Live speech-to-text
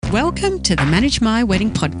Welcome to the Manage My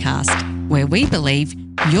Wedding podcast, where we believe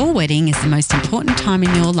your wedding is the most important time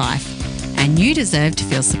in your life and you deserve to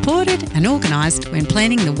feel supported and organised when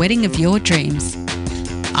planning the wedding of your dreams.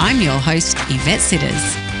 I'm your host, Yvette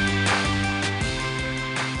Sitters.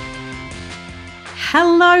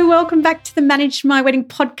 Hello, welcome back to the Manage My Wedding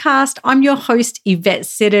podcast. I'm your host, Yvette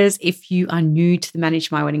Sitters. If you are new to the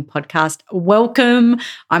Manage My Wedding podcast, welcome.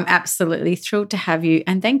 I'm absolutely thrilled to have you.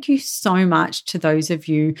 And thank you so much to those of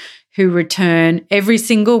you who return every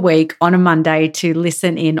single week on a Monday to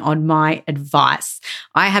listen in on my advice.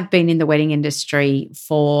 I have been in the wedding industry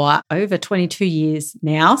for over 22 years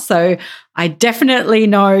now, so I definitely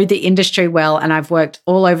know the industry well, and I've worked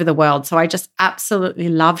all over the world. So I just absolutely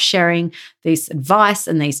love sharing this advice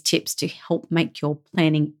and these tips to help make your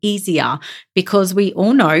planning easier, because we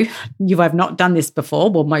all know you have not done this before,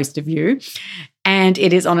 well, most of you, and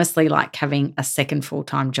it is honestly like having a second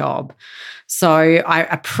full-time job. So I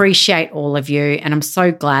appreciate all of you, and I'm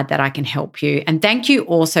so glad that I can help you. And thank you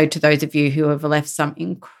also to those of you who have left some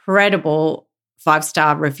incredible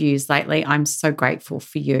 5-star reviews lately. I'm so grateful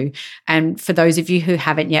for you. And for those of you who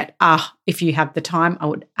haven't yet, if you have the time, I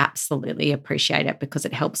would absolutely appreciate it, because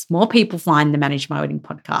it helps more people find the Manage My Wedding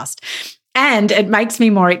podcast. And it makes me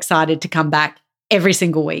more excited to come back every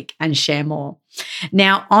single week and share more.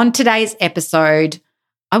 Now, on today's episode,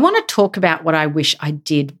 I want to talk about what I wish I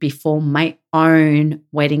did before my own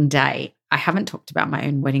wedding day. I haven't talked about my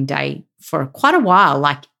own wedding day for quite a while,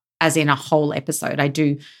 like as in a whole episode. I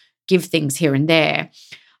do give things here and there.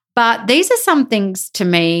 But these are some things to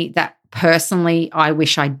me that personally I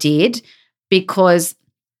wish I did, because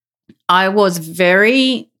I was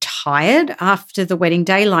very tired after the wedding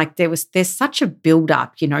day. Like there's such a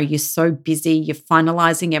build-up, you're so busy, you're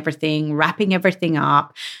finalizing everything, wrapping everything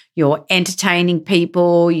up, you're entertaining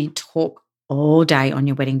people, you talk all day on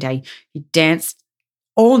your wedding day, you dance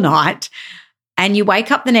all night, and you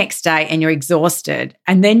wake up the next day and you're exhausted.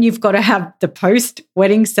 And then you've got to have the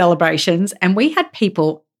post-wedding celebrations. And we had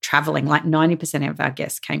people traveling, like 90% of our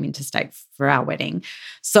guests came interstate for our wedding.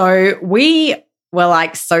 So we were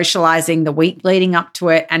like socializing the week leading up to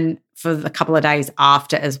it and for the couple of days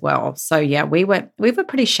after as well. So yeah, we were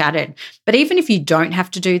pretty shattered. But even if you don't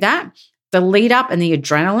have to do that, the lead up and the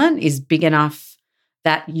adrenaline is big enough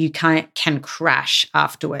that you can crash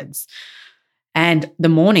afterwards. And the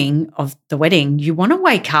morning of the wedding, you want to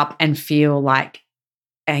wake up and feel like,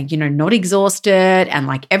 not exhausted and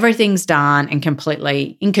like everything's done and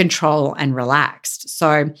completely in control and relaxed.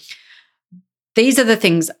 So these are the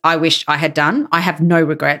things I wish I had done. I have no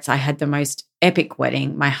regrets. I had the most epic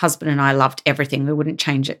wedding. My husband and I loved everything. We wouldn't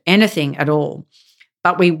change anything at all.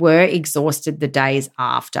 But we were exhausted the days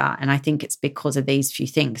after, and I think it's because of these few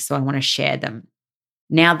things. So I want to share them.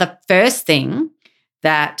 Now, the first thing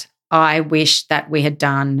that I wish that we had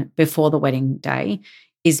done before the wedding day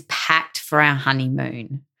is packed for our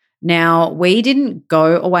honeymoon. Now, we didn't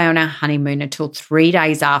go away on our honeymoon until 3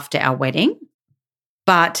 days after our wedding,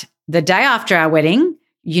 but the day after our wedding,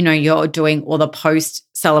 you're doing all the post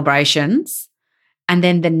celebrations. And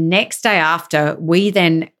then the next day after, we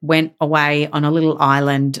then went away on a little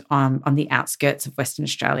island on the outskirts of Western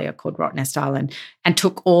Australia called Rottnest Island, and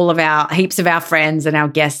took heaps of our friends and our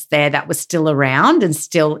guests there that were still around and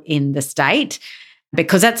still in the state,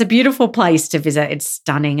 because that's a beautiful place to visit. It's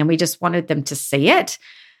stunning. And we just wanted them to see it.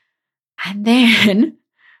 And then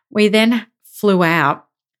we flew out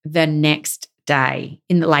the next day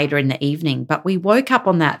later in the evening. But we woke up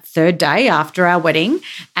on that third day after our wedding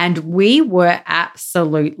and we were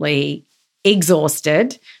absolutely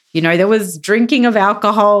exhausted. There was drinking of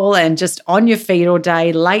alcohol and just on your feet all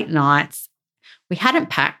day, late nights. We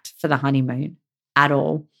hadn't packed for the honeymoon at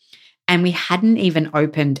all. And we hadn't even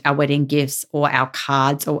opened our wedding gifts or our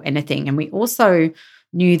cards or anything. And we also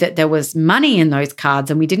knew that there was money in those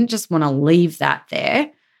cards and we didn't just want to leave that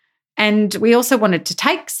there. And we also wanted to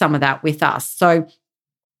take some of that with us. So,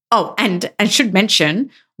 and I should mention,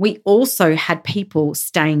 we also had people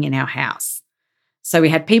staying in our house. So we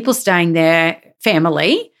had people staying there,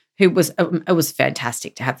 family, it was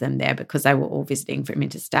fantastic to have them there because they were all visiting from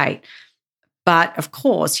interstate. But of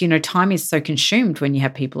course, time is so consumed when you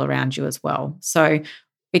have people around you as well. So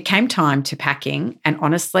it came time to packing. And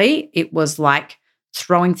honestly, it was like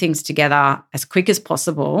throwing things together as quick as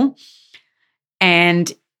possible.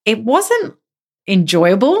 And it wasn't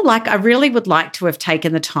enjoyable. Like I really would like to have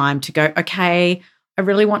taken the time to go, okay, I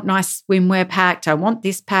really want nice swimwear packed. I want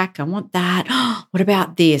this pack. I want that. What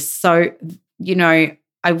about this? So,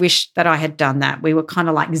 I wish that I had done that. We were kind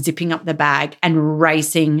of like zipping up the bag and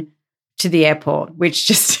racing to the airport, which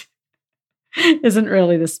just isn't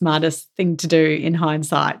really the smartest thing to do in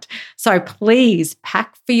hindsight. So please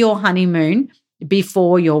pack for your honeymoon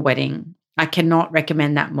before your wedding. I cannot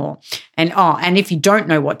recommend that more. And if you don't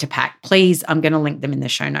know what to pack, please, I'm going to link them in the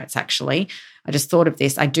show notes actually. I just thought of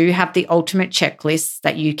this. I do have the ultimate checklist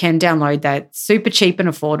that you can download that's super cheap and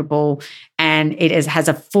affordable, and it has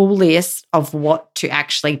a full list of what to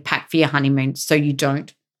actually pack for your honeymoon so you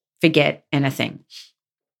don't forget anything.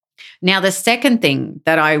 Now, the second thing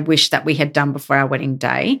that I wish that we had done before our wedding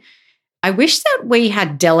day, I wish that we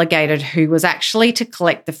had delegated who was actually to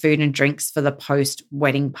collect the food and drinks for the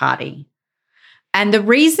post-wedding party. And the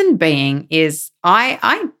reason being is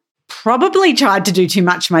I probably tried to do too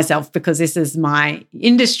much myself because this is my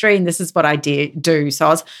industry and this is what I do. So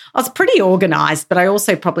I was pretty organized, but I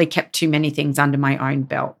also probably kept too many things under my own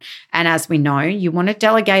belt. And as we know, you want to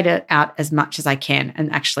delegate it out as much as I can.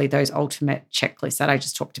 And actually those ultimate checklists that I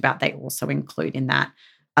just talked about, they also include in that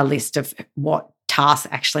a list of what tasks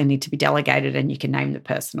actually need to be delegated, and you can name the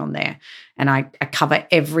person on there. And I cover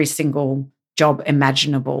every single job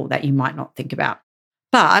imaginable that you might not think about.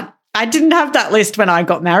 But I didn't have that list when I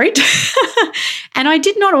got married. And I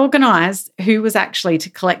did not organize who was actually to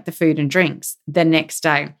collect the food and drinks the next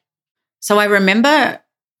day. So I remember,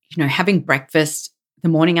 having breakfast the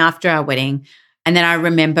morning after our wedding. And then I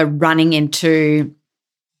remember running into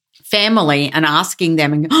family and asking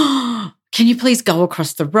them, can you please go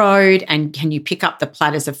across the road and can you pick up the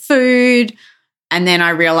platters of food? And then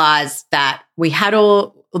I realized that we had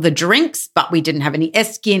all the drinks, but we didn't have any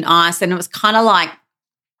esky and ice. And it was kind of like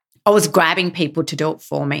I was grabbing people to do it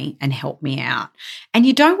for me and help me out. And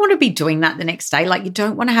you don't want to be doing that the next day. Like, you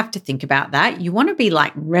don't want to have to think about that. You want to be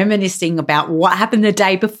like reminiscing about what happened the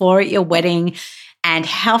day before at your wedding and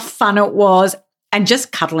how fun it was, and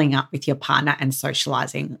just cuddling up with your partner and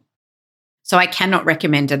socializing. So I cannot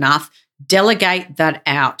recommend enough. Delegate that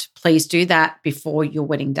out. Please do that before your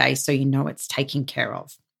wedding day so you know it's taken care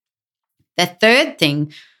of. The third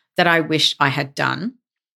thing that I wish I had done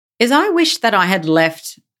is I wish that I had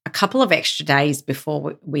left a couple of extra days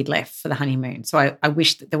before we left for the honeymoon. So I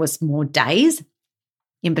wish that there was more days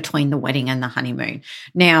in between the wedding and the honeymoon.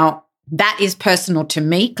 Now, that is personal to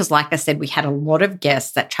me because, like I said, we had a lot of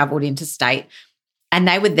guests that traveled interstate and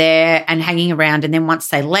they were there and hanging around. And then once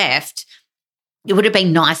they left, it would have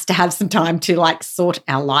been nice to have some time to like sort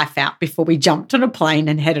our life out before we jumped on a plane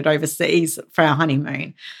and headed overseas for our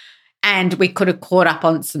honeymoon. And we could have caught up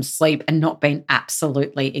on some sleep and not been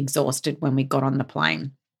absolutely exhausted when we got on the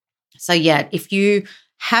plane. So yeah, if you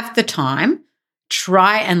have the time,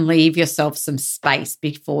 try and leave yourself some space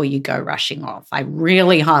before you go rushing off. I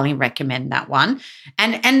really highly recommend that one.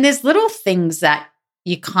 And there's little things that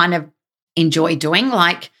you kind of enjoy doing.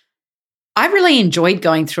 Like, I really enjoyed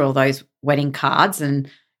going through all those wedding cards and,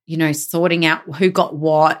 sorting out who got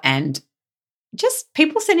what, and just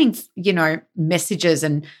people sending, messages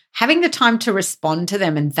and having the time to respond to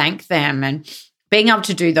them and thank them and being able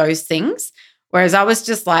to do those things. Whereas I was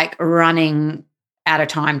just like running out of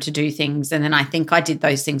time to do things. And then I think I did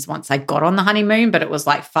those things once I got on the honeymoon, but it was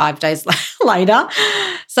like 5 days later.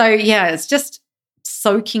 So yeah, it's just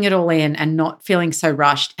soaking it all in and not feeling so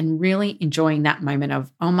rushed and really enjoying that moment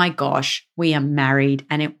of, oh my gosh, we are married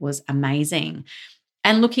and it was amazing.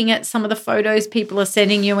 And looking at some of the photos people are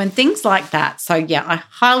sending you and things like that. So yeah, I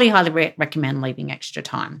highly, highly recommend leaving extra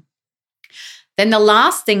time. Then the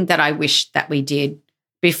last thing that I wish that we did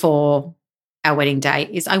before our wedding day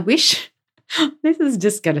is I wish, this is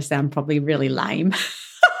just going to sound probably really lame,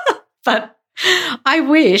 but I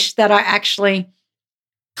wish that I actually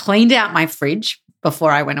cleaned out my fridge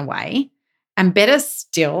before I went away. And better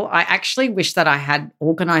still, I actually wish that I had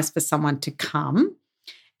organized for someone to come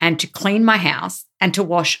and to clean my house and to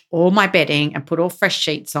wash all my bedding and put all fresh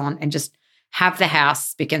sheets on and just have the house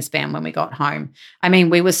spick and span when we got home. I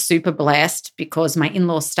mean, we were super blessed because my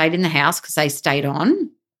in-laws stayed in the house because they stayed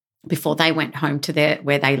on before they went home to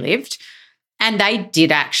where they lived. And they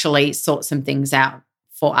did actually sort some things out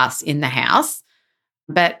for us in the house.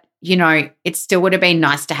 But, it still would have been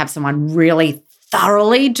nice to have someone really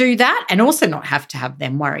thoroughly do that and also not have to have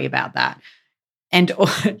them worry about that. And,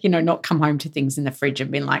 not come home to things in the fridge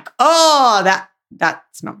and be like, oh,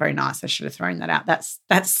 that's not very nice. I should have thrown that out.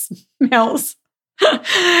 That smells.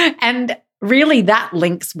 And really that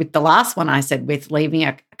links with the last one I said, with leaving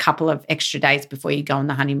a couple of extra days before you go on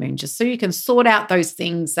the honeymoon, just so you can sort out those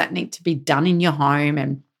things that need to be done in your home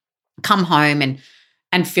and come home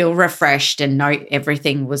and feel refreshed and know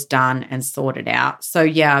everything was done and sorted out. So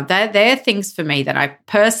yeah, they're things for me that I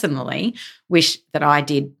personally wish that I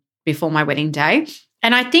did before my wedding day.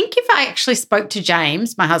 And I think if I actually spoke to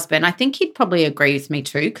James, my husband, I think he'd probably agree with me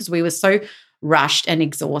too, because we were so rushed and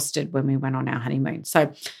exhausted when we went on our honeymoon.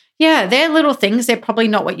 So yeah, they're little things. They're probably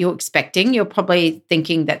not what you're expecting. You're probably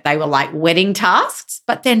thinking that they were like wedding tasks,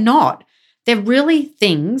 but they're not. They're really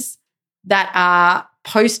things that are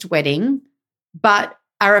post-wedding, but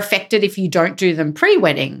are affected if you don't do them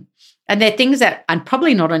pre-wedding. And they're things that are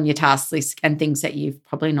probably not on your task list and things that you've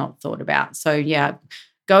probably not thought about. So yeah,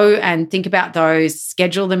 go and think about those,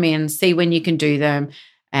 schedule them in, see when you can do them,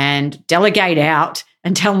 and delegate out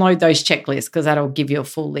and download those checklists because that'll give you a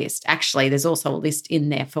full list. Actually, there's also a list in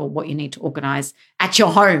there for what you need to organize at your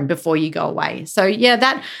home before you go away. So yeah,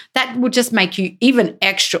 that will just make you even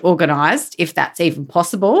extra organized if that's even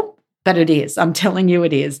possible. But it is. I'm telling you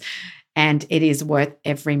it is. And it is worth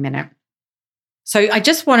every minute. So I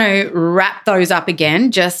just want to wrap those up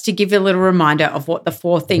again just to give you a little reminder of what the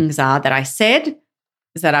 4 things are that I said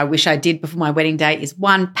is that I wish I did before my wedding day is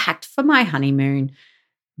 1, packed for my honeymoon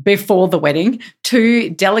before the wedding. 2,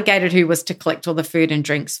 delegated who was to collect all the food and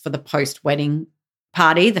drinks for the post-wedding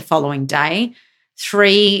party the following day.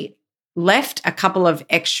 3, left a couple of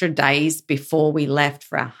extra days before we left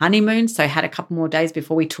for our honeymoon, so had a couple more days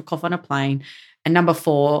before we took off on a plane. And number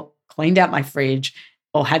 4, cleaned out my fridge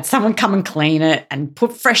or had someone come and clean it and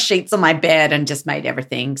put fresh sheets on my bed and just made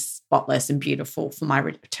everything spotless and beautiful for my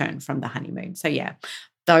return from the honeymoon. So yeah,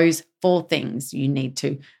 those 4 things you need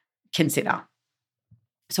to consider.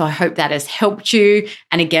 So I hope that has helped you.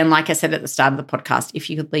 And again, like I said at the start of the podcast, if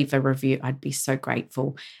you could leave a review, I'd be so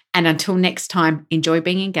grateful. And until next time, enjoy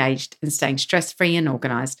being engaged and staying stress-free and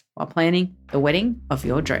organised while planning the wedding of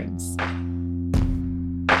your dreams.